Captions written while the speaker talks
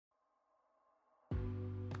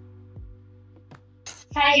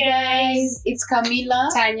Hi guys, it's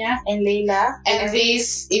Camila, Tanya, and Leila, and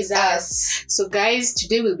this is us. So guys,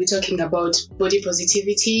 today we'll be talking about body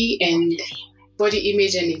positivity and body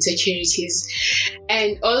image and insecurities.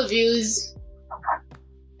 And all views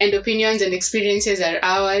and opinions and experiences are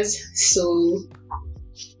ours, so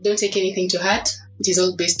don't take anything to heart. It is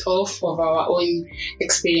all based off of our own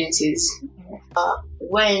experiences.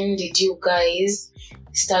 When did you guys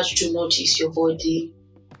start to notice your body?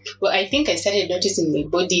 Well, I think I started noticing my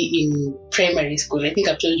body in primary school. I think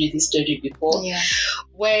I've told you this story before. Yeah.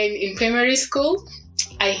 When in primary school,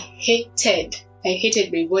 I hated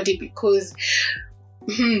my body because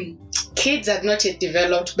kids have not yet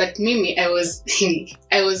developed, but Mimi, I was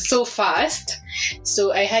so fast.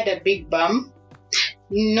 So I had a big bum.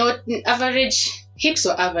 Not average, hips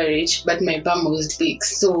were average, but my bum was big.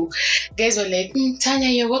 So guys were like, Tanya,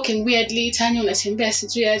 you're walking weirdly. Tanya, unatembea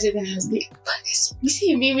sijui aje. Then I was like, you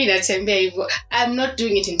see, Mimi natembea hivyo. I'm not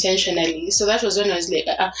doing it intentionally. So that was when I was like,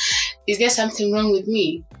 is there something wrong with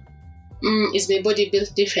me? Is my body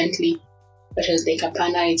built differently? But I was like,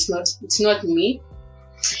 apana, it's not me.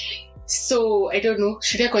 So I don't know,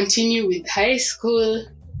 should I continue with high school?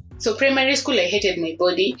 So primary school, I hated my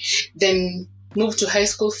body. Then moved to high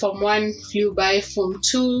school. Form 1 flew by. Form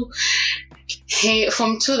 2,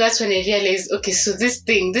 Form 2, that's when I realized, okay, so this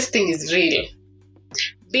thing is real.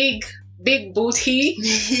 Big booty,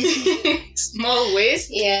 small waist.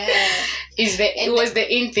 Yeah. It was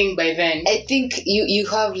the in thing by then. I think you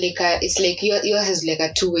have like it's like yours has like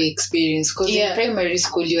a two-way experience, because in primary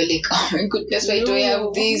school you're like, oh my goodness, why do I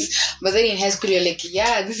have this? But then in high school you're like,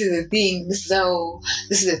 yeah, this is the thing, this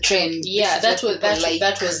is the trend. Yeah, that was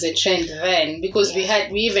the trend then, because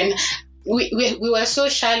we were so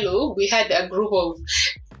shallow. We had a group of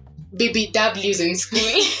BBWs in school.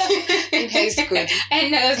 In high school.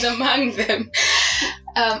 And I was among them.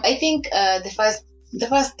 I think the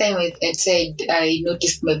first time I said I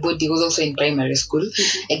noticed my body was also in primary school.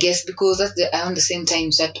 I guess because that's around the same time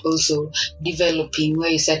you start also developing, where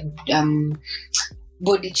you start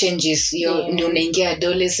body changes. You're unaingia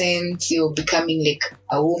adolescent, you're becoming like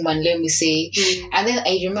a woman, let me say. And then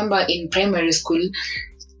I remember in primary school,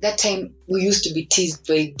 that time we used to be teased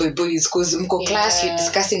by boys, because in class you're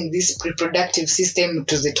discussing this reproductive system.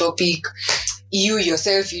 It was the topic. You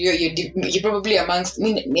yourself, you're probably amongst.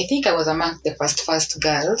 I think I was amongst the first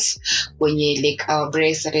girls when our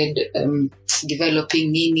breasts started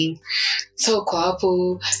developing, meaning. So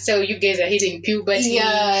So you guys are hitting puberty.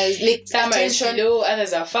 Yeah, like some are slow,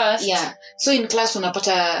 others are fast. Yeah. So in class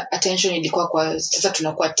unapata attention ilikuwa kwa sasa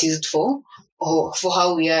tunakuwa teased for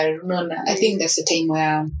how we are. I think that's the time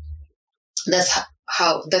where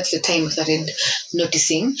that's the time I started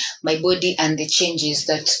noticing my body and the changes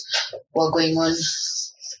that were going on.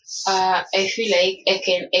 I feel like I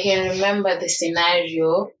can remember the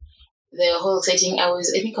scenario, the whole setting. I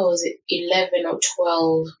think I was 11 or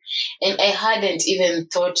 12, and I hadn't even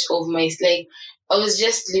thought of I was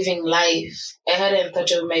just living life. I hadn't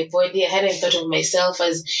thought of my body. I hadn't thought of myself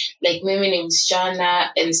as like my name is Shana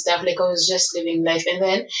and stuff. Like I was just living life. And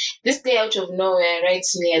then this day out of nowhere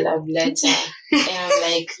writes me a love letter. And I'm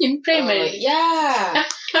like, in primary. Yeah.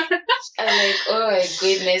 I'm like, oh my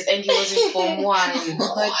goodness. And he was in Form 1.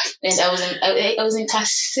 And I was in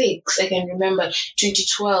class 6. I can remember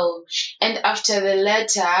 2012. And after the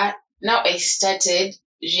letter, now I started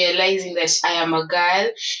realizing that I am a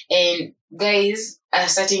girl, and guys are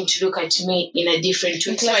starting to look at me in a different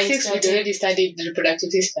way. In class 6, we already studied the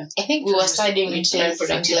reproductive system. I think we were studying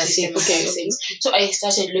reproductive system. Okay. So I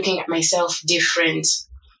started looking at myself different.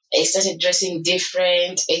 I started dressing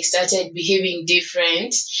different. I started behaving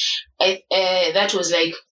different. That was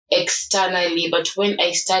like externally, but when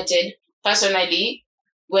I started personally,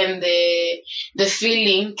 when the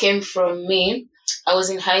feeling came from me, I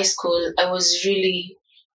was in high school. I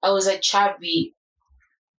was a chubby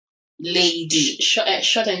lady.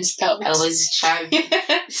 Short and stout. I was chubby.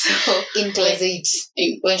 So in class 8,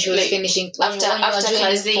 when she was finishing, after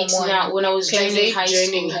class 8, now when I was joining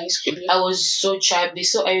high school, I was so chubby.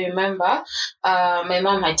 So I remember my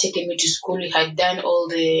mom had taken me to school. We had done all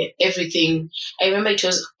the everything. I remember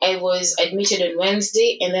I was admitted on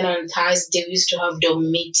Wednesday, and then on Thursday we used to have dorm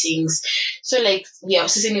meetings. So like we are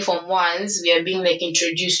sitting Form 1s, we are being like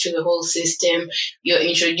introduced to the whole system. You're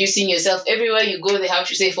introducing yourself everywhere you go. They have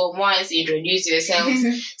to say Form 1s, introduce yourself.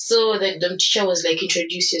 So the dorm teacher was like,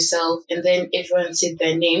 introduce yourself, and then everyone said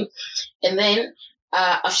their name. And then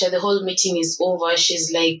after the whole meeting is over,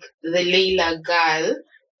 she's like, the Leila girl,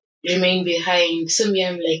 remain behind. So me,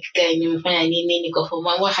 I'm like, guy,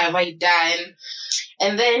 what have I done?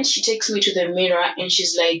 And then she takes me to the mirror and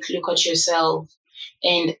she's like, look at yourself.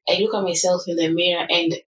 and I look at myself in the mirror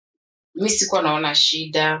and mi sikuwa naona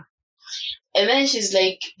shida. And then she's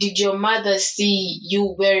like, did your mother see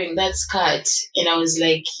you wearing that skirt? And I was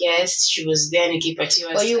like, yes, she was there.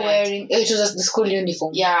 Nikipatiwa Were you wearing, it was the school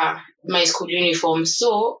uniform? Yeah, my school uniform.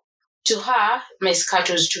 So to her, my skirt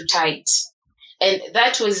was too tight. And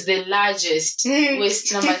that was the largest,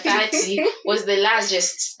 waist number 30 was the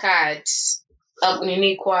largest skirt.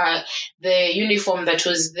 The uniform that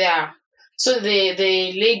was there. So the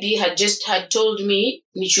lady had told me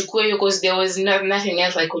nichukue yo because there was nothing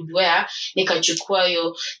else I could wear. Nikachukua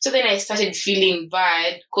yo. So then I started feeling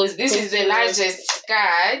bad because this is the largest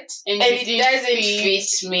skirt and it doesn't fit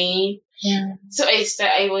me. Yeah. So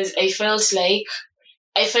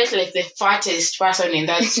I felt like the fattest person in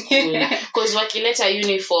that school because wakileta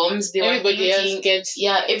uniforms,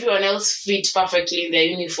 everyone else fit perfectly in their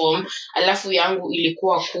uniform. Alafu yangu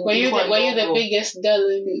ilikuwa kubwa. Were you the biggest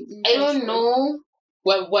girl? I don't know.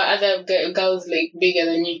 What other girls like bigger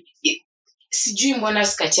than you? Sijui mbona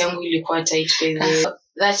skati yangu ilikuwa tight.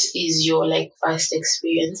 That is your like first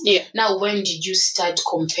experience. Yeah. Now, when did you start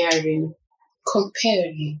comparing?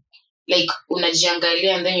 Like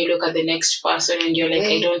unajiangalia and then you look at the next person and you're like,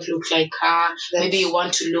 I don't look like her. Maybe you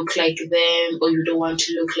want to look like them or you don't want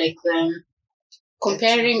to look like them.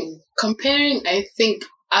 Comparing, I think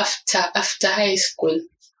after high school,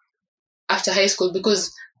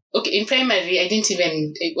 because okay, in primary I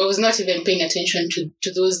was not even paying attention to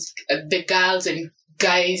those the girls and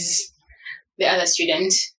guys, the other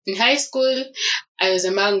students. In high school, I was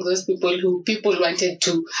among those people wanted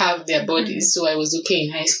to have their bodies, so I was okay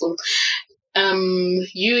in high school.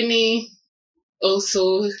 Uni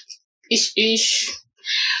also ish.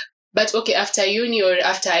 But okay, after uni or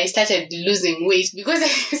after I started losing weight, because I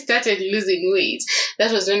started losing weight,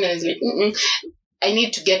 that was when I was like, I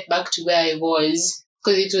need to get back to where I was,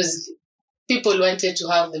 because it was people wanted to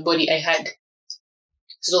have the body I had.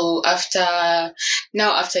 So after I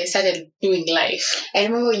started doing life. I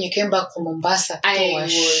remember when you came back from Mombasa, I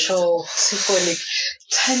was so like,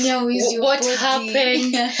 Tanya, who is your what body?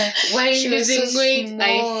 Happened? Why are you losing weight? Small.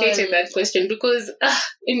 I hated that question because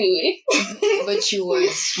anyway. But you were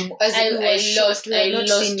I lost weight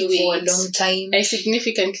for a long time. I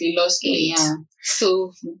significantly lost weight. Yeah.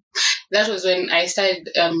 So that was when I started.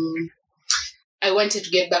 I wanted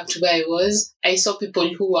to get back to where I was. I saw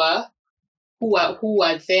people who were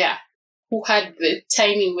there, who had the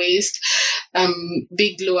tiny waist,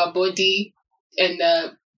 big lower body, and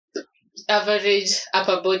average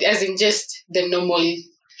upper body, as in just the normal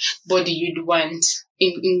body you'd want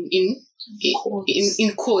in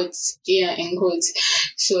quotes. Yeah, in quotes.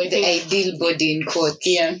 So I think the ideal body in quotes.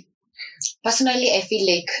 Yeah. Personally, I feel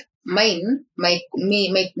like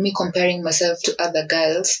me comparing myself to other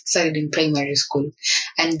girls started in primary school,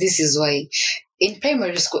 and this is why. In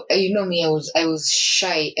primary school, you know me, I was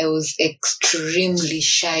shy. I was extremely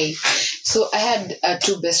shy. So I had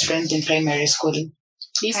two best friends in primary school.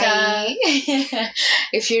 Lisa.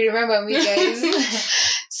 If you remember me, guys.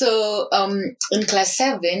 So in class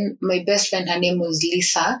 7, my best friend, her name was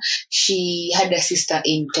Lisa. She had a sister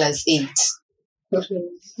in class 8.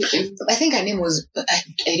 I think her name was, I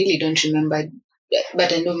really don't remember,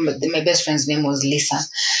 but I know my best friend's name was Lisa.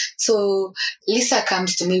 So Lisa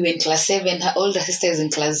comes to me when class 7, her older sister is in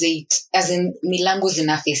class 8, as in milango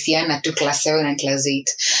zinafisiana to class 7 and class 8.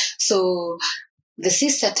 So the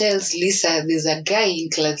sister tells Lisa there's a guy in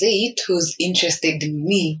class 8 who's interested in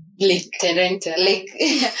me. Like this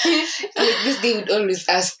guy would always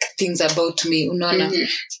ask things about me. Mm-hmm.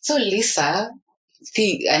 So Lisa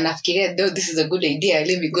anafikiria, though this is a good idea,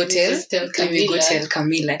 let me go tell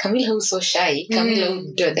Camila. Camila, who's so shy. Camila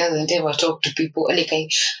who doesn't ever talk to people. Like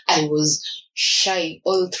I was shy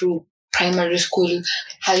all through primary school,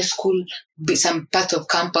 high school, some part of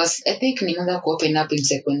campus. I think nimeanza open up in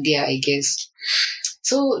second year, I guess.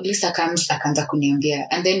 So Lisa comes, akaanza kuniambia,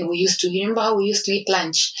 and then remember how we used to eat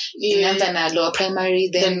lunch? Tunaanza na lower primary,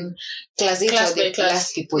 then class 8 or the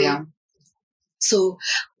class people, yeah. So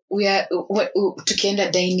we are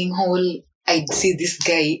tukienda dining hall, I'd see this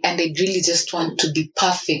guy and I'd really just want to be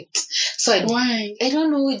perfect. So I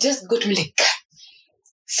don't know, it just got me like,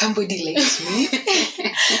 somebody likes me.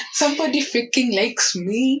 Somebody freaking likes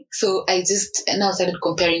me. So I just now started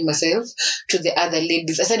comparing myself to the other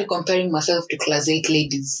ladies. I started comparing myself to class 8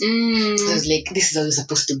 ladies. So I was like, this is how you're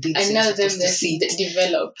supposed to be. And now them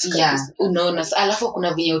developed. Yeah. Unaona. Alafu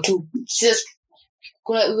kuna vinyo tu.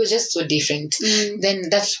 We were just so different. Then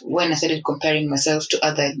that's when I started comparing myself to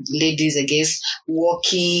other ladies, I guess,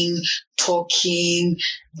 walking, talking,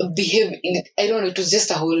 behaving. I don't know, it was just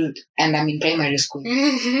a whole, and I'm in primary school.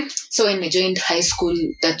 So when I joined high school,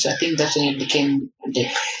 I think that's when it became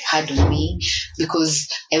had on me because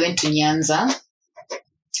I went to Nyanza.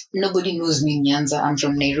 Nobody knows me in Nyanza. I'm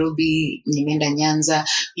from Nairobi. Nimenda Nyanza.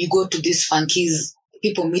 You go to these funkies.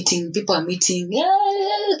 People are meeting.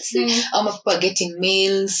 Yes. People are getting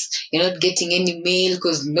mails. You're not getting any mail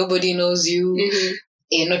because nobody knows you.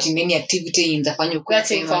 You're not in any activity in the Fanyo.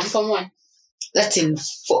 That's in Form 1. That's in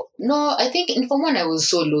no, I think in Form 1 I was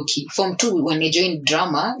so low key. Form 2 when I joined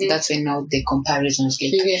drama, that's when now the comparisons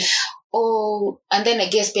like and then I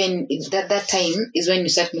guess when that time is when you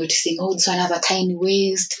start noticing, this one has a tiny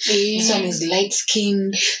waist, this one is light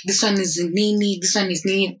skinned, this one is nini, this one is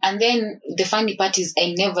nini. And then the funny part is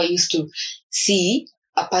I never used to see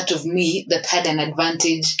a part of me that had an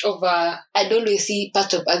advantage over. I'd always see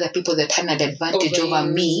part of other people that had an advantage over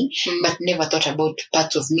me, but never thought about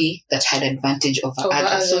parts of me that had advantage over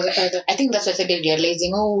others. So I think that's what I started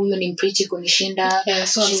realizing. Huyu ni mprichi kunishinda. Yeah,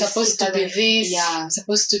 so I'm supposed to be this. Yeah, I'm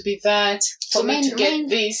supposed to be that. For me to get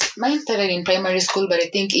this. Mine started in primary school, but I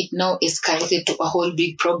think it now escalated to a whole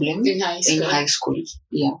big problem in high school.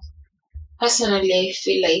 Yeah. Personally, I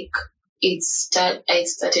feel like I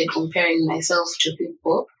started comparing myself to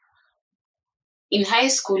people. In high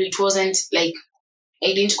school, it wasn't like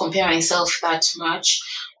I didn't compare myself that much.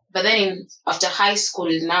 But then after high school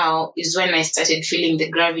now is when I started feeling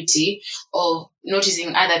the gravity of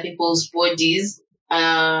noticing other people's bodies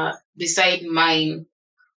beside mine.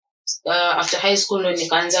 After high school, when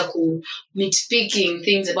nikaanza nitpicking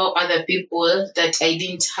things about other people that I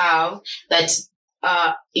didn't have, that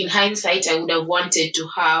in hindsight I would have wanted to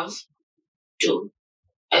have.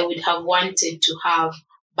 I would have wanted to have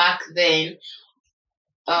back then.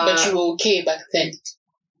 But you were okay back then.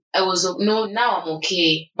 Now I'm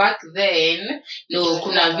okay. Back then,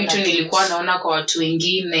 kuna vitu nilikuwa naona kwa watu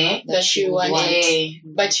wengine that you wanted.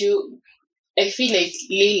 But I feel like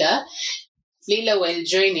Leila while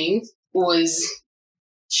joining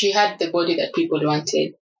she had the body that people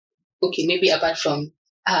wanted. Okay, maybe apart from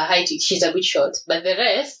her height, she's a bit short, but the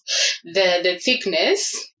rest, the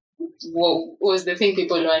thickness was the thing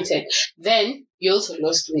people wanted. Then you also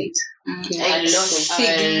lost weight. I lost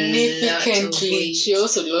significantly. She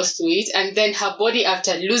also lost weight, and then her body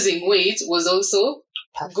after losing weight was also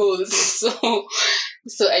goals.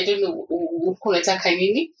 So I don't know. I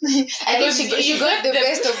think you got the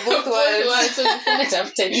best of both worlds.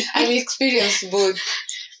 I experienced both.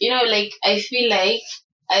 Like I feel like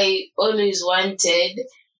I always wanted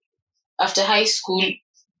after high school.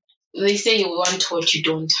 They say you want what you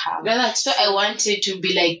don't have. So I wanted to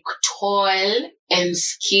be like tall and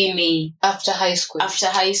skinny after high school. So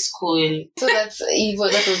that's evil.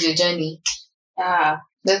 That was your journey.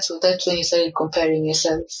 That's when you started comparing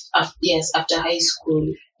yourself. Yes, after high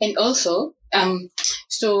school. And also,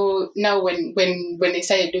 so now when I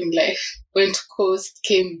started doing life, went to coast,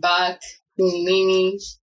 came back, mini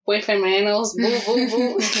boyfriend, my animals, boo boo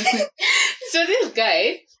boo. So this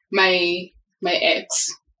guy, my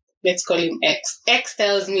ex. Let's call him X. X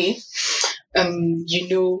tells me,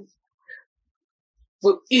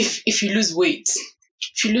 if you lose weight,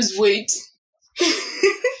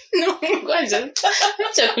 no, go on,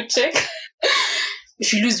 check.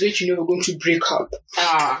 If you lose weight, we're going to break up.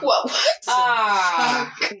 What?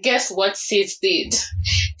 Guess what Sis did?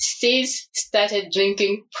 Sis started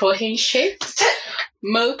drinking protein shakes,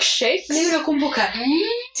 milkshakes,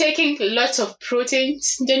 taking lots of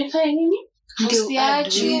proteins.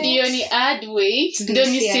 Ndio ni add weight, ndio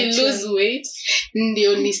nisi lose weight,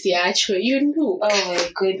 ndio nisiachwe. Oh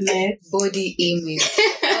my goodness. Body image.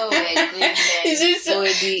 Oh my goodness.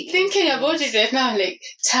 Body thinking image. About it right now, I'm like,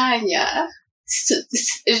 Tanya,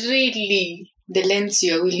 really, the lengths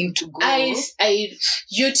you're willing to go. I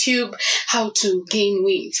YouTube how to gain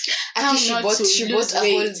weight. She bought a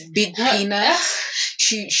whole big peanut.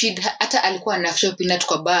 She'd hata alikuwa anafisha peanut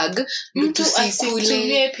kwa bag. Mtu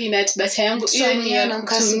asitumie peanut butter yangu. Iyo ni ya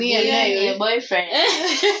kutumia nayo. Boyfriend.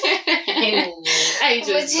 It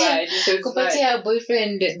was bad. Kupatia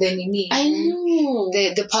boyfriend the nini. I know.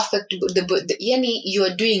 The perfect, yani you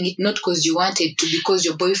are doing it not because you wanted to, because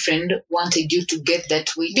your boyfriend wanted you to get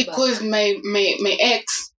that weight because back. My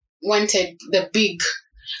ex wanted the big,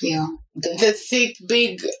 the thick,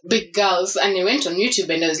 big girls, and I went on YouTube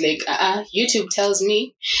and I was like, YouTube tells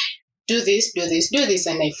me do this,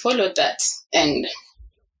 and I followed that, and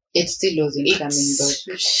it still wasn't coming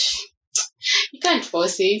back. You can't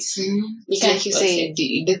force it. You can't like you say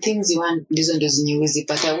the things you want, these ones zenye huwezi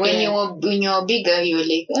pata. When you're bigger, you're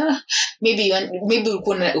like, maybe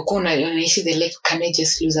unaishi the life, can I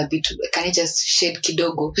just lose a bit, can I just shed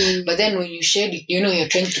kidogo, but then when you shed it, you're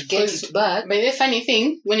trying to get it back. But the funny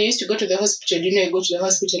thing, when you used to go to the hospital, I go to the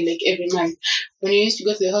hospital like every month. When you used to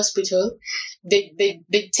go to the hospital, they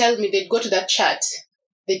tell me, they'd go to that chart,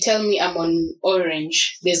 they tell me I'm on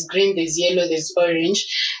orange, there's green, there's yellow, there's orange,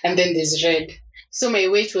 and then there's red. So my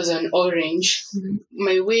weight was on orange.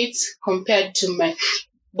 My weight compared to my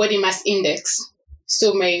body mass index,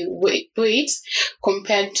 so my weight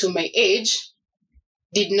compared to my age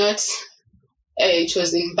did not, it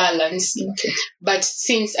was imbalanced. Okay. But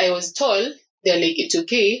since I was tall, they're like, it's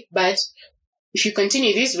okay, but if you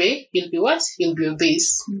continue this way, you'll be what? You'll be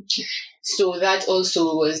obese. Okay. So that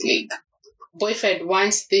also was like, boyfriend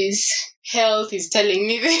wants this, health is telling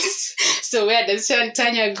me this. So where does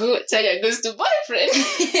Tanya go? Tanya goes to boyfriend.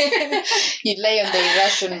 You lie on the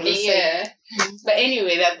irrational side. But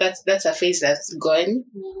anyway, that's a phase that's gone.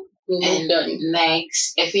 And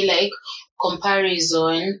next, I feel like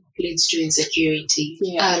comparison leads to insecurity.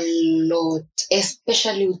 A lot,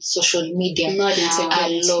 especially with social media. A lot.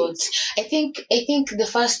 I think the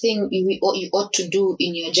first thing you ought to do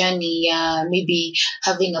in your journey, maybe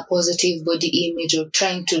having a positive body image or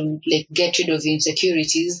trying to like get rid of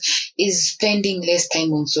insecurities, is spending less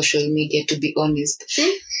time on social media, to be honest.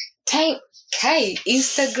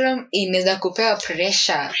 Instagram inaweza kupea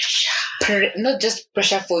pressure. Not just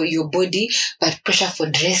pressure for your body, but pressure for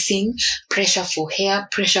dressing, pressure for hair,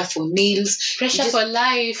 pressure for nails, pressure for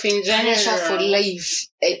life in general. Pressure for life.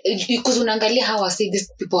 Because unaangalia how I say these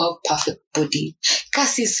people have perfect body.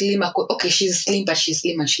 Cassie slim, okay, she's slim, but she's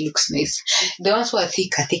slim and she looks nice. The ones who are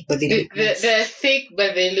thick, but they look nice. They're thick,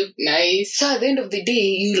 but they look nice. So at the end of the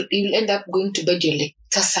day, you'll end up going to bed, you're like,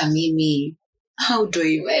 Tasa Mimi, how do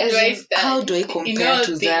I compare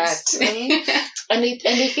to that? And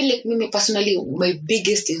I feel like me personally, my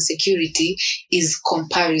biggest insecurity is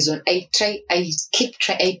comparison. I try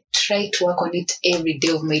to work on it every day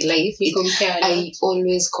of my life. I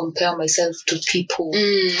always compare myself to people.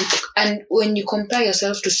 And when you compare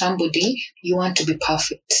yourself to somebody, you want to be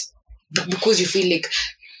perfect. Because you feel like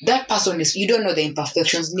that person you don't know the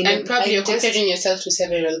imperfections. And probably you're comparing yourself to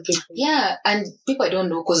several people. Yeah, and people I don't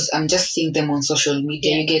know because I'm just seeing them on social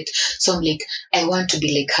media. You get some like, I want to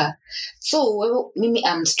be like her. So maybe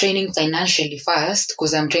I'm straining financially first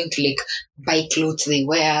because I'm trying to like buy clothes they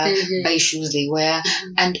wear, buy shoes they wear.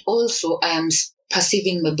 And also I am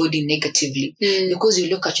perceiving my body negatively because you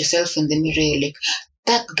look at yourself in the mirror, you're like,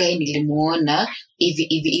 that guy nilimuona,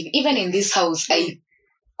 even in this house, I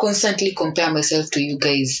constantly compare myself to you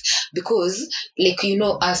guys because like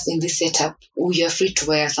us in this setup we are free to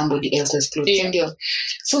wear somebody else's clothes.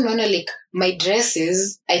 So like my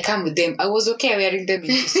dresses, I come with them. I was okay wearing them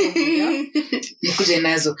into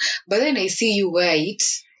so but then I see you wear it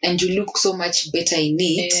and you look so much better in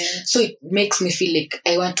it. So it makes me feel like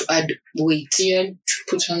I want to add weight. I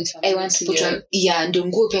want to put on ndio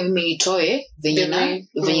nguo pia mimi nitoe venye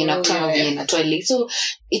nakutana venye natoa. So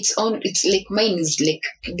it's like mine is like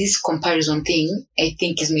this comparison thing. I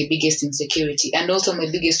think is my biggest insecurity and also my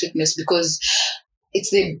biggest weakness because it's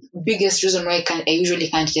the biggest reason why I usually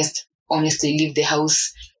can't just honestly leave the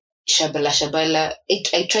house shabala.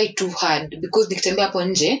 I try too hard because nikitembea hapo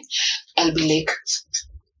nje I'll be like,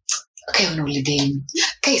 okay, on holiday.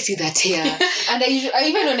 Can you see that here? And I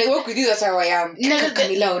even when I work with you, that's how I am.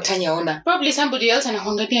 Probably somebody else and I'm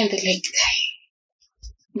and they're like,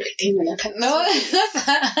 no.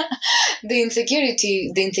 The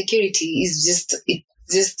insecurity is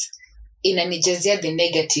just in an the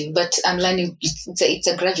negative. But I'm learning. It's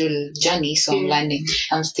a gradual journey, so I'm learning.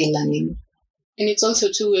 I'm still learning. And it's also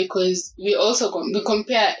two-way because we also we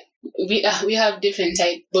compare. We have different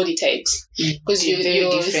body types because you're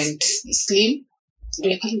different. Slim. Do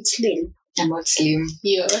you call it slim? I'm not slim.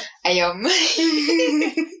 Yeah, I am.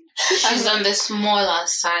 She's on the smaller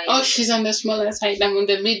side. Oh, she's on the smaller side. I'm on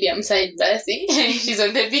the medium side, Bessie. She's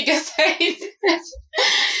on the bigger side.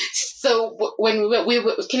 So when we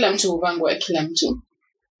were kilamtu,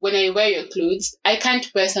 when I wear your clothes, I can't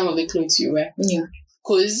wear some of the clothes you wear. Yeah,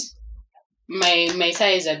 because my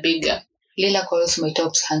thighs are bigger. Leila calls my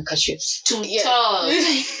tops handkerchiefs. Too tall.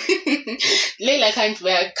 Leila can't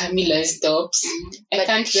wear Camila's tops. I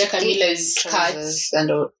can't wear Camila's skirts and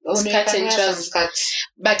skirts and trousers.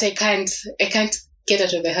 But I can't get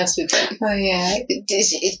out of the house with them. Oh yeah.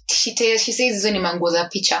 She says hizo ni manguo za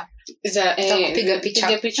picha. Za piga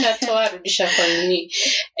picha toa rudisha kwa nini.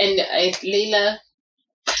 And Leila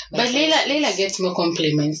gets more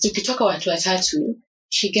compliments. Tukitoka watu watatu,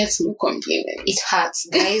 she gets more compliments. It hurts,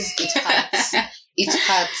 guys. It hurts. it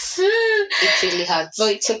hurts. It really hurts.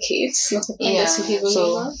 But it's okay. It's not a Yeah. So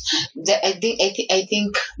I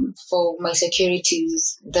think for my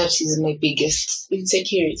securities, that is my biggest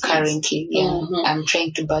insecurity currently. Yeah, Mhm. I'm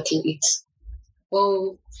trying to battle it.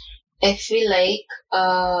 Well, I feel like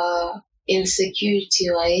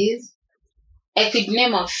insecurity-wise, I could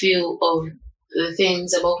name a few of the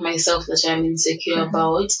things about myself that I'm insecure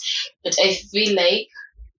about, but I feel like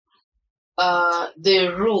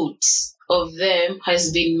the root of them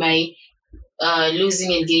has been my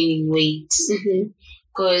losing and gaining weight.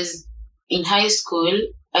 Because in high school,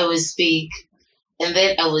 I was big, and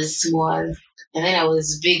then I was small, and then I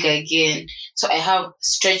was big again. So I have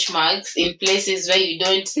stretch marks in places where you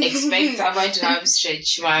don't expect someone to have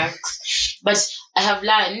stretch marks. But I have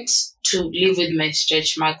learned to live with my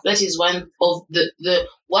stretch marks. That is one of the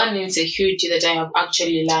one insecurity that I have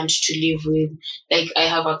actually learned to live with. Like, I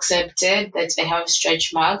have accepted that I have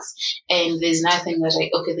stretch marks, and there's nothing that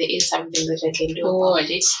there is something that I can do about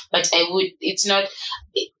it. But it's not,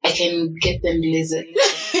 I can get them laser.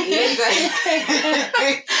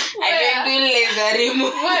 I can do laser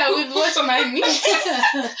remove. With what money?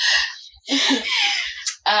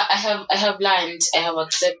 I have learned, I have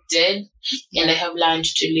accepted, and I have learned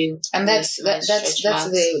to live. And that's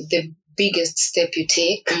the biggest step you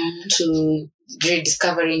take to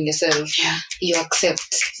rediscovering yourself. Yeah. You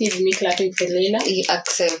accept. This is me clapping for Leila. You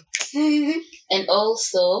accept. And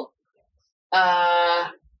also,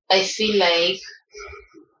 I feel like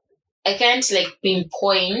I can't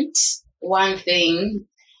pinpoint one thing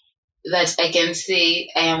that I can say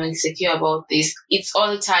I am insecure about this. It's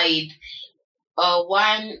all tied.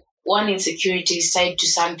 One insecurity is tied to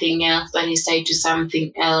something else, that is tied to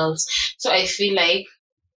something else. So I feel like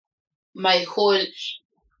I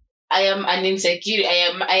am an insecurity.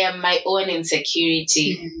 I am my own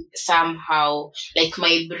insecurity somehow. Like,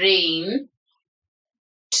 my brain,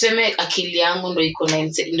 tuseme akili yangu ndo iko na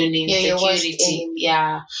insecurity.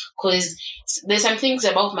 Yeah, because there's some things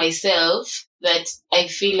about myself that I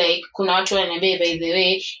feel like kuna watu wananiambia, by the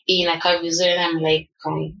way, inakaa vizuri, and I'm like,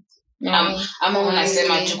 ama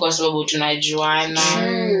unasema tu kwa sababu tunajuana.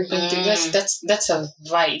 That's a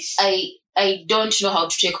vice. I don't know how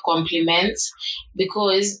to take compliments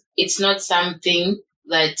because it's not something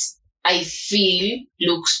that I feel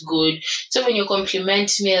looks good. So when you compliment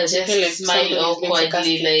me, I'll just smile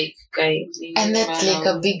awkwardly, and that's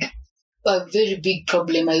a very big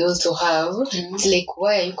problem I also have. It's like,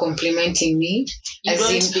 why are you complimenting me?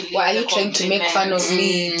 Why are you trying to make fun of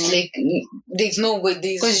me? It's like, there's no way.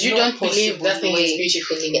 Because you don't believe that thing is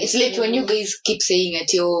beautiful. It's like when you guys keep saying that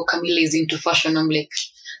Camila is into fashion, I'm like,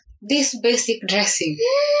 this basic dressing.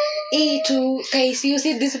 Guys, you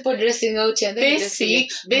see this people dressing out here.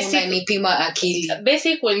 Basic unanipima akili.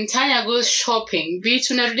 Basic when Tanya goes shopping,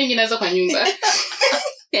 vitu narudingi nazo kwa nyumba.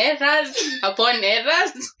 Errors upon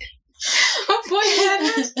errors.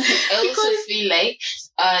 I also feel like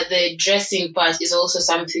the dressing part is also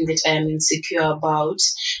something that I am insecure about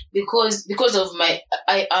because of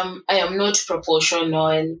I am not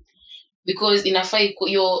proportional, because in a fight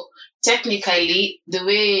you're technically, the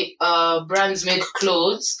way brands make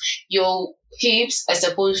clothes, your hips are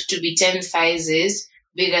supposed to be 10 sizes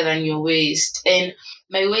bigger than your waist, and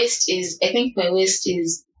my waist is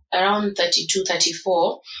around 32,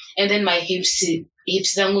 34, and then my hips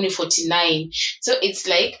zangu ni 49. So it's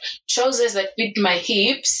like trousers that fit my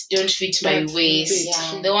hips don't fit my waist.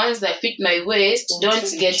 Yeah. The ones that fit my waist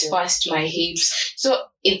don't get past my hips. So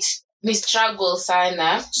it's me struggle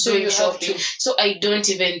sana doing shopping. So I don't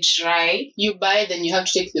even try. You buy, then you have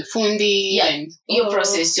to take the fundi. Yeah, and your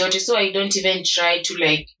process. So I don't even try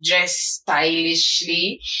to dress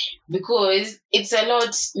stylishly because it's a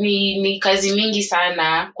lot. Ni kazi mingi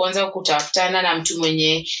sana kwanza kutafutana na mtu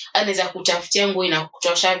mwenye anaweza kutafutia nguo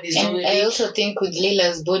inakutosha vizuri. I also think with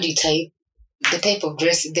Leila's body type, the type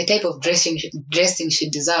of dressing she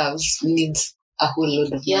deserves needs a whole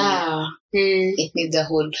lot of money. It needs a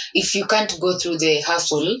whole. If you can't go through the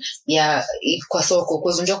hustle, kwa soko,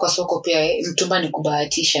 kuzunjwa kwa soko pia mtumba ni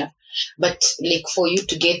kubahatisha. But for you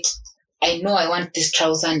to get, I know I want this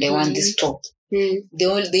trouser and I want this top.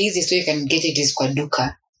 The easiest way you can get it is kwa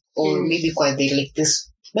duka or maybe kwa this.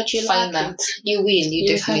 But you'll find that. You will. You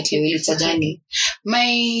definitely will. It's a journey.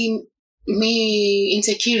 My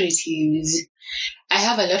insecurities. I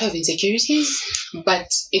have a lot of insecurities, but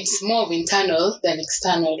it's more of internal than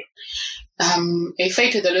external. I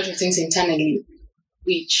fight with a lot of things internally,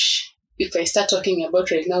 which if I start talking about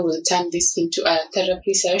right now, we'll turn this into a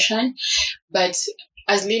therapy session. But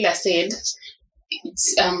as Leila said,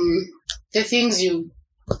 it's the things you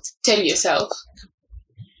tell yourself.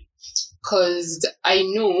 Because I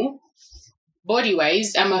know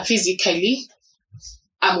body-wise, physically,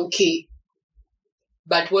 I'm okay.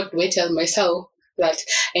 But what do I tell myself? That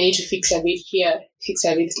I need to fix a bit here, fix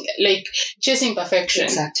a bit, like chasing perfection.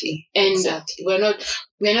 Exactly. And we're not,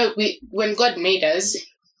 when God made us,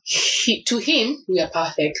 to him, we are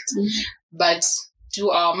perfect. But to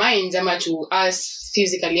our minds, to us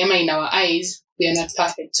physically, in our eyes, we are not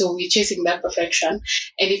perfect. So we're chasing that perfection,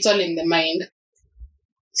 and it's all in the mind.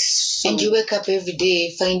 So, and you wake up every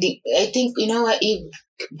day finding, I think,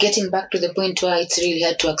 getting back to the point where it's really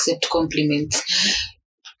hard to accept compliments.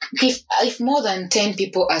 If more than 10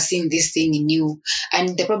 people are seeing this thing in you,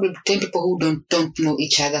 and there are probably 10 people who don't know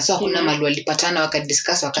each other, so hakuna mahali walipatana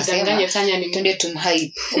wakadiscuss wakasema twende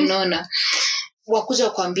tumhype, unaona, wakuja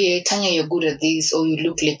kuambie Tanya, you're good at this, or you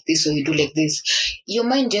look like this, or you do like this, your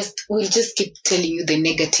mind will just keep telling you the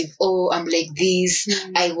negative. Oh, I'm like this,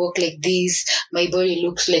 I walk like this, my body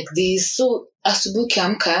looks like this. So asubuhi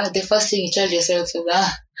ukiamka, the first thing you tell yourself is,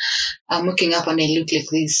 I'm waking up and I look like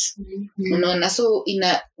this. So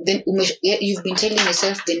then you've been telling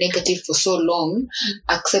yourself the negative for so long,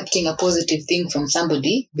 accepting a positive thing from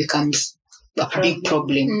somebody becomes a big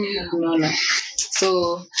problem.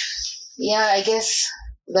 So yeah, I guess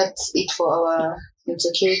that's it for our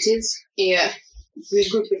insecurities. Yeah, we're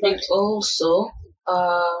good with that. Also,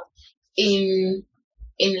 in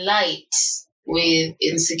light with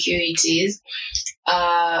insecurities,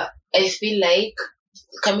 I feel like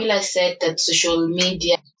Camilla said that social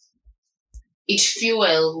media, it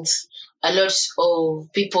fueled a lot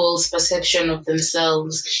of people's perception of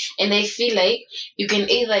themselves. And I feel like you can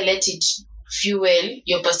either let it fuel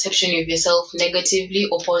your perception of yourself negatively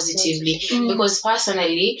or positively. Because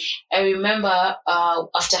personally, I remember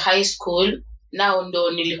after high school, now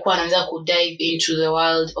ndo nilikuwa naanza dive into the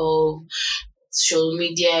world of social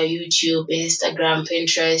media, YouTube, Instagram,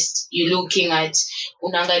 Pinterest. You're looking at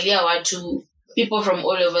unaangalia watu, people from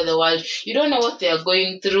all over the world. You don't know what they are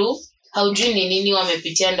going through. Haujui ni nini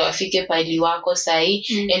wamepitia ndo afike pali wako sahi.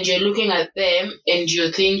 And you're looking at them and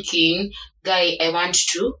you're thinking, guy, I want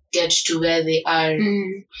to get to where they are.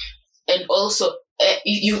 And also,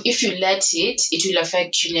 if you let it will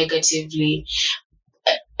affect you negatively.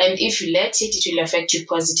 And if you let it will affect you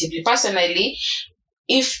positively. Personally,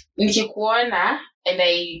 if nikikuona and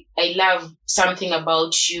I love something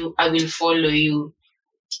about you, I will follow you.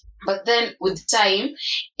 But then with time,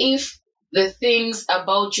 if the things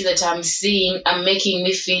about you that I'm seeing are making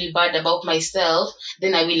me feel bad about myself,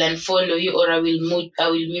 then I will unfollow you or I will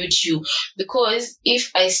mute you. Because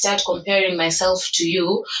if I start comparing myself to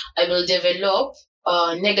you, I will develop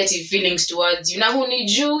negative feelings towards you. Now,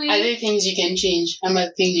 hunijui. Are there things you can change? Are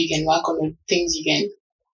things you can work on, things you can?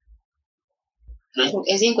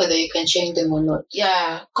 I think whether you can change them or not.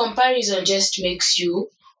 Yeah, comparison just makes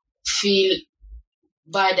you feel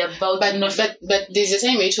bad about. But there's a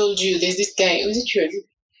time I told you there's this guy. Was it true?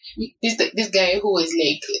 This guy who was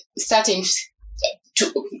like starting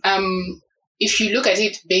to if you look at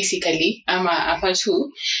it basically, they're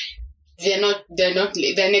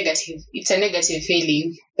negative. It's a negative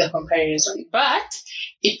feeling, the comparison, but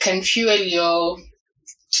it can fuel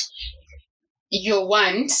your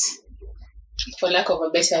wants, for lack of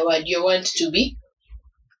a better word, your want to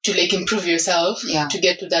like improve yourself, to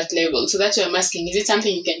get to that level. So that's what I'm asking. Is it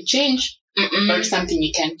something you can change or something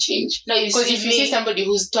you can't change? No, because if you see somebody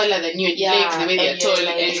who's taller than you and you like the way they're tall,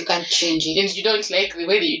 and you can't change it. And you don't like the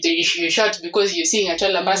way you're short because you're seeing a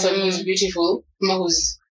taller person who's beautiful,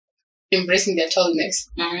 who's embracing their tallness.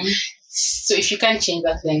 So if you can't change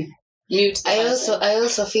that, then mute. I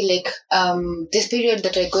also feel like this period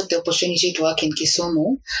that I got the opportunity to work in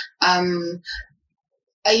Kisumu,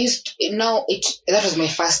 that was my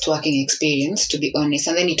first working experience, to be honest,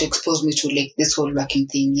 and then it exposed me to like this whole working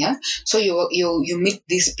thing. So you meet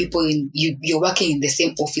these people you're working in the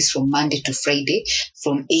same office from Monday to Friday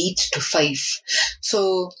from 8 to 5.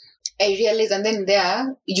 So I realized, and then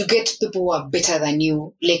there you get people who are better than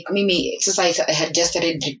you. Like Mimi, I had just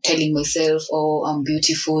started telling myself, oh, I'm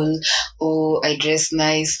beautiful, oh, I dress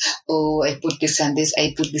nice, oh, I put this and this,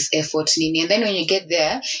 I put this effort, Nini. And then when you get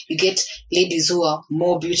there, you get ladies who are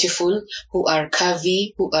more beautiful, who are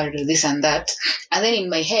curvy, who are this and that. And then in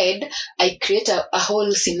my head, I create a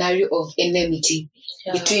whole scenario of enmity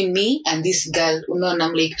between me and this girl. And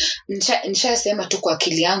I'm like, nishasema tu kwa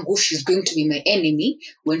akili yangu, she's going to be my enemy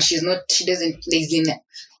when she's not. She doesn't.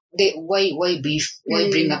 Why beef? Why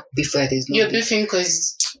bring up beef where there's no? You're beefing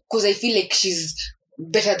because I feel like she's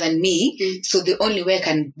better than me. So the only way I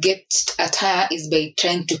can get at her is by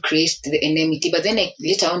trying to create the enmity. But then I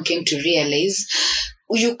later on came to realize,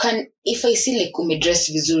 you can, if I see like umedress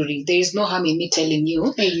vizuri, there is no harm in me telling you,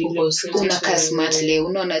 unaka smart le,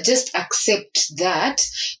 unaona, just accept that,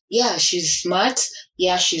 yeah, she's smart,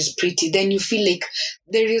 yeah, she's pretty. Then you feel like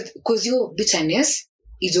there is, because your bitterness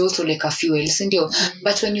is also like a fuel,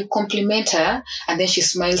 but when you compliment her and then she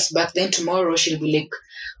smiles back, then tomorrow she'll be like,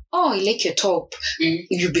 oh, I like your top.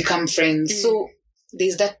 You become friends. So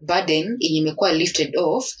there's that burden in imekuwa lifted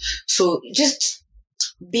off. So just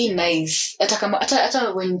be nice.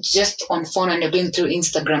 Ata when just on phone and you're going through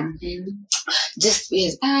Instagram, just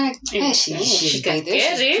be she's like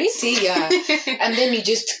this, she's pretty, yeah. And then you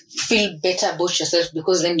just feel better about yourself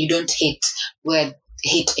because then you don't hate where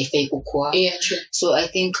hate effect ukwa. Yeah, true. So I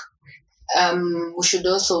think we should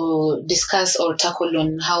also discuss or tackle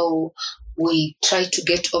on how we try to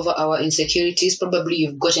get over our insecurities. Probably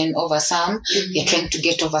you've gotten over some. You're trying to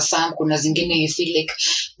get over some. Kuna zingine you feel like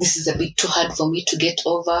this is a bit too hard for me to get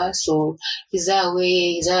over. So is there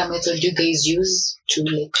a method you guys use to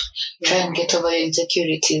like try and get over your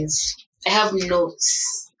insecurities? I have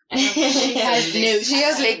notes. She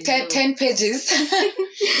has like 10 pages.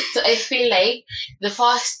 So I feel like the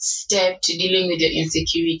first step to dealing with your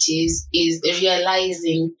insecurities is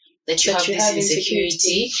realizing that you have this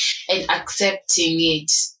insecurity and accepting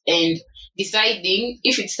it and deciding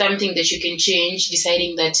if it's something that you can change,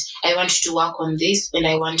 deciding that I want to work on this and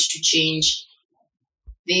I want to change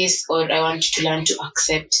this, or I want to learn to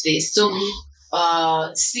accept this. So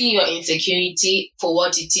see your insecurity for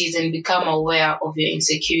what it is and become aware of your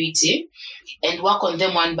insecurity and work on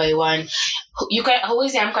them one by one. You can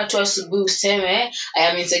always amka tu asubuhi useme, I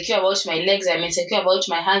am insecure about my legs, I am insecure about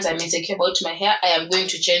my hands, I am insecure about my hair, I am going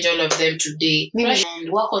to change all of them today.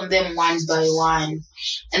 And work on them one by one.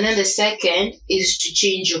 And then the second is to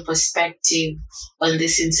change your perspective on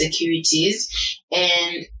these insecurities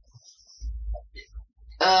and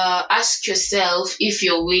ask yourself if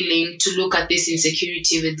you're willing to look at this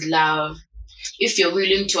insecurity with love, if you're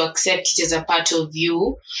willing to accept it as a part of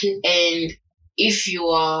you, and if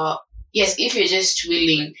you're just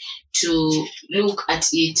willing to look at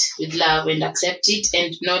it with love and accept it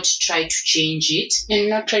and not try to change it.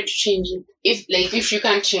 If you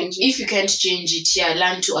can't change it, yeah,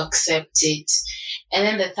 learn to accept it. And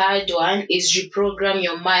then the third one is reprogram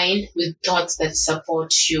your mind with thoughts that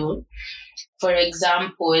support you. For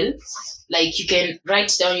example, like you can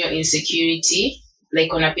write down your insecurity,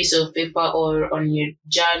 like on a piece of paper or on your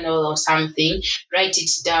journal or something. Write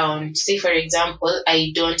it down. Say, for example,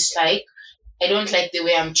 I don't like the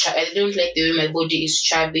way I don't like the way my body is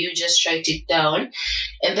chubby. You just write it down,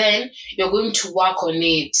 and then you're going to work on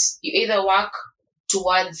it. You either work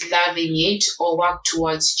towards loving it or work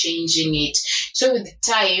towards changing it. So with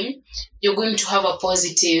time, you're going to have a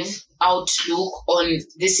positive outlook on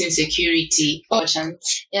this insecurity.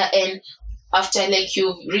 Yeah, and after like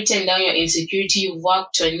you've written down your insecurity, you've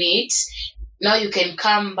worked on it, now you can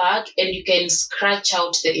come back and you can scratch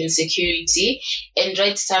out the insecurity and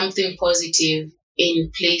write something positive in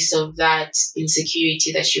place of that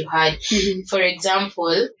insecurity that you had. For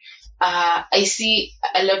example, I see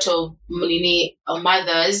a lot of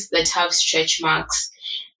mothers that have stretch marks.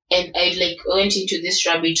 And I went into this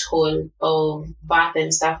rabbit hole of birth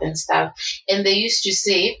and stuff. And they used to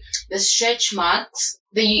say the stretch marks,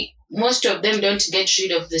 most of them don't get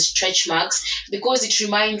rid of the stretch marks because it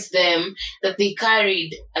reminds them that they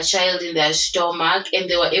carried a child in their stomach and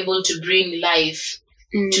they were able to bring life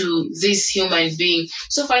to this human being.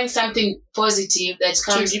 So find something positive that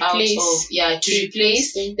comes out of, to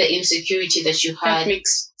replace the insecurity that you had. That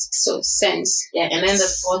makes sense. Yeah, and then the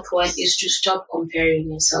fourth one is to stop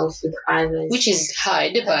comparing yourself with others. Which is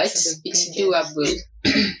hard, but it's doable.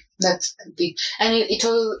 That's big. And it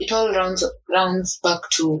all rounds back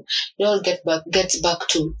to, gets back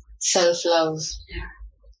to self-love.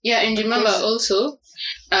 Yeah, and remember also,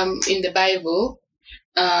 in the Bible,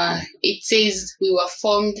 it says we were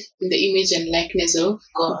formed in the image and likeness of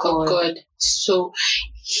God. So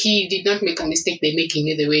he did not make a mistake by making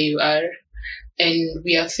you the way you are. And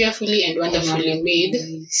we are fearfully and wonderfully made.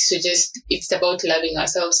 So it's about loving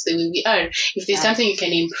ourselves the way we are. If there's something you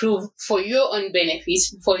can improve for your own benefit,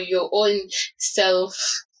 for your own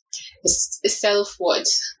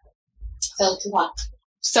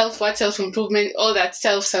self-improvement, all that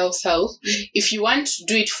self. If you want to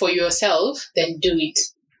do it for yourself, then do it.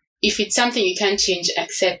 If it's something you can't change,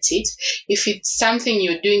 accept it. If it's something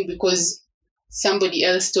you're doing because somebody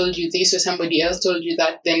else told you this or somebody else told you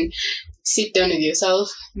that, then sit down with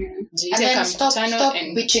yourself. And then stop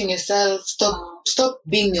bitching yourself. Stop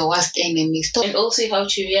being your worst enemy. And also you have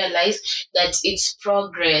to realize that it's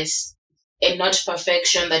progress. and not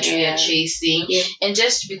perfection that we are chasing. Yeah. And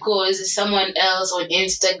just because someone else on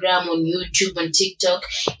Instagram, on YouTube, on TikTok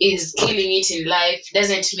is killing it in life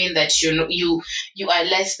doesn't mean that you are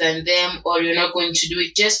less than them or you're not going to do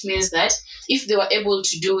it. Just means that if they were able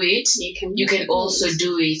to do it, you can also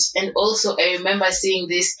do it. And also, I remember seeing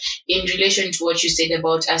this in relation to what you said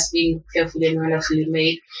about us being careful and wonderfully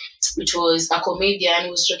made, which was a comedian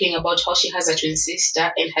who was talking about how she has a twin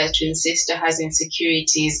sister and her twin sister has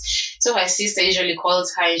insecurities. So her sister usually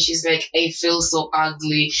calls her and she's like, I feel so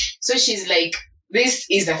ugly. So she's like, this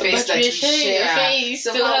is the face that we share.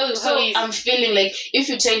 So I'm feeling like if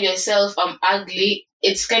you tell yourself I'm ugly,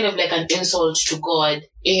 it's kind of like an insult to God.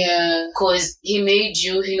 Yeah. Because he made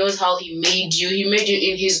you, he knows how he made you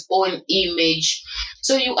in his own image.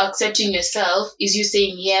 So you accepting yourself is you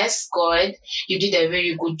saying, yes, God, you did a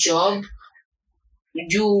very good job.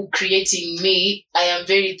 You creating me, I am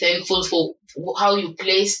very thankful for how you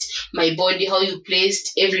placed my body, how you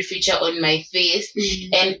placed every feature on my face.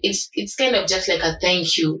 And it's kind of just like a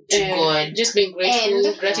thank you to God. Just being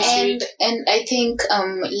grateful, gratitude. And I think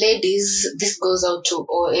ladies, this goes out to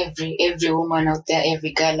every woman out there,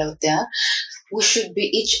 every girl out there. We should be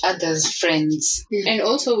each other's friends. And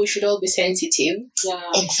also we should all be sensitive. Yeah.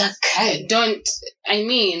 Exactly.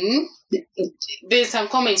 There's some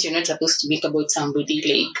comments you're not supposed to make about somebody,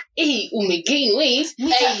 like, hey, gain weight.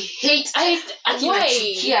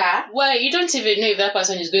 Why? You don't even know if that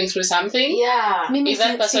person is going through something. Yeah. If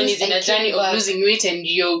that person is in a journey of losing weight and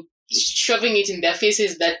you're shoving it in their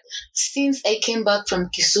faces that since I came back from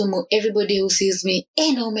Kisumu, everybody who sees me,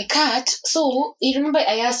 no, umekat. So, you remember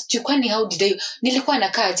I asked you, kwani how did I, nilikuwa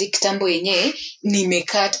nakaje kitambo yenye,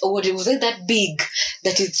 nimekat, or what, was it that big,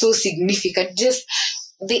 that it's so significant? Just,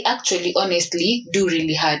 they actually, honestly, do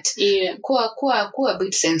really hurt. Yeah. Kuwa a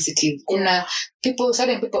bit sensitive. Kuna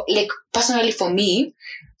certain people, like, personally for me,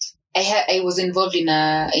 I was involved in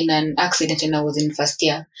an accident and I was in first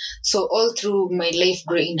year. So all through my life,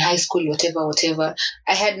 in high school, whatever,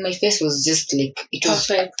 my face was just like, it was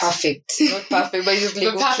perfect. Not perfect, but it was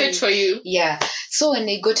like, perfect for you. Yeah. So when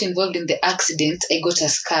I got involved in the accident, I got a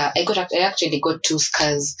scar. I actually got 2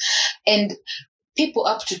 scars. And people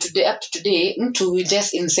up to today, mtu will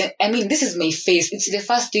just this is my face. It's the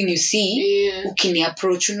first thing you see. Ukini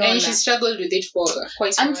approach. And she struggled with it for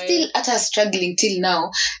quite some time. I'm still struggling till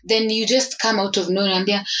now. Then you just come out of nowhere and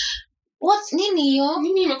they're, what? Nini yo?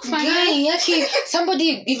 Guy, yaki.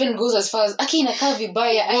 Somebody even goes as far as, aki inakaa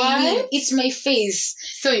vibaya. I mean, it's my face.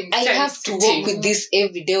 So I have to work with this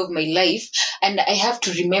every day of my life. And I have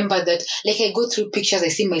to remember that, like, I go through pictures, I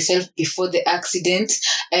see myself before the accident.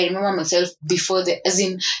 I remember myself before the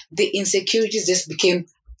insecurities just became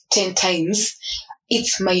 10 times.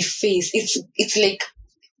 It's my face. It's like,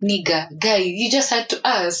 nigga, guy, you just had to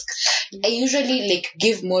ask. I usually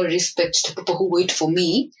give more respect to people who wait for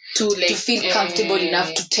me to feel comfortable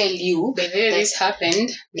enough to tell you that this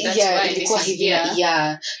happened. That's why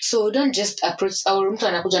yeah. So don't just approach our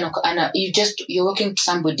you're working to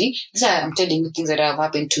somebody. I'm telling you things that have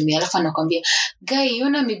happened to me. Alafu anakwambia, guy,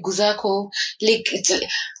 yona miguu zako, like, it's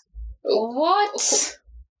what?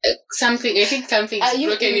 Something is broken. Are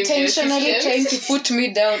you intentionally trying to put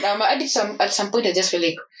me down? At some point I just feel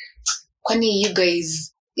like, kwani you guys,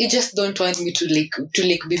 you just don't want me to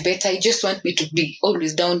be better. You just want me to be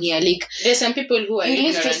always down here. Like, there's some people who are you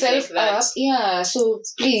lift yourself up. Yeah. So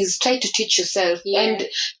please try to teach yourself. Yeah. And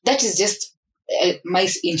that is just my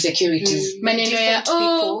insecurities. Maneno ya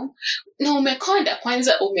no umekonda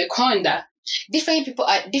kwanza umekonda. Different people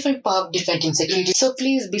have different insecurities. So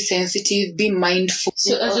please be sensitive, be mindful.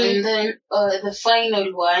 So and then the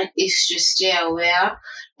final one is to stay aware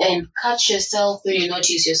and catch yourself when you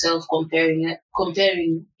notice yourself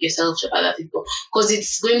comparing yourself to other people, because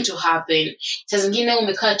it's going to happen. Saa zingine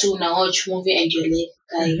umekaa tu una watch movie and you're like,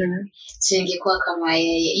 singekuwa kama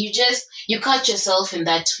yeye. You catch yourself in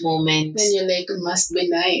that moment. Then you're like, must be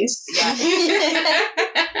nice. Yeah.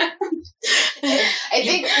 I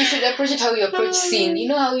think you should approach it how you approach sin. You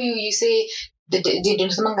know how you say, the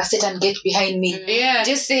Satan get behind me. Yeah.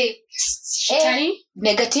 Just say,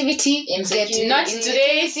 negativity and get not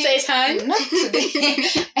today, Satan. Not today.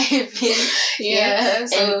 I mean, yeah.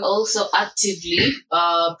 So, and also actively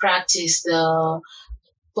practice the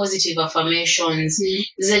positive affirmations.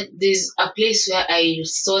 There's a place where I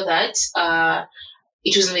saw that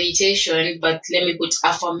it was meditation, but let me put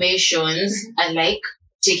affirmations. I like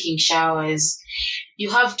taking showers.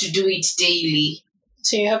 You have to do it daily.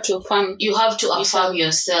 So you have to affirm. You have to affirm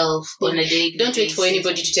yourself on a daily basis. Don't wait for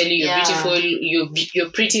anybody to tell you you're beautiful,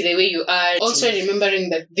 you're pretty the way you are. Also remembering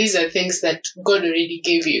that these are things that God already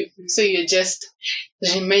gave you. So you're just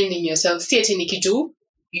reminding yourself, si ati ni kitu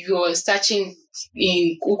you're searching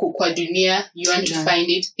in Huku kwa Dunia, you want to find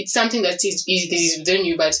it. It's something that is within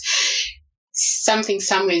you, but something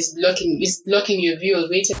somewhere is blocking your view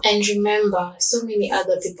of it. And remember, so many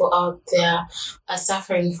other people out there are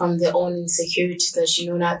suffering from their own insecurity that you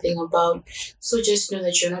know nothing about. So just know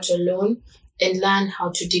that you're not alone, and learn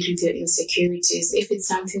how to deal with your insecurities. If it's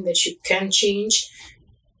something that you can change,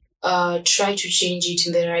 try to change it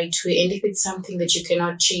in the right way. And if it's something that you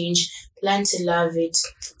cannot change, learn to love it.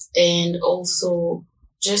 And also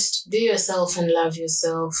just be yourself and love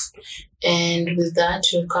yourself. And with that,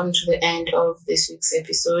 we'll come to the end of this week's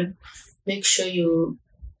episode. Make sure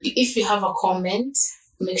if you have a comment,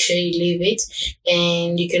 make sure you leave it.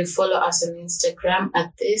 And you can follow us on Instagram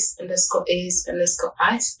at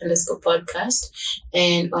this_is_us_podcast,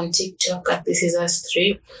 and on TikTok at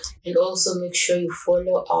thisisus3. And also make sure you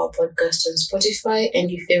follow our podcast on Spotify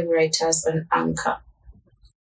and you favorite us on Anchor.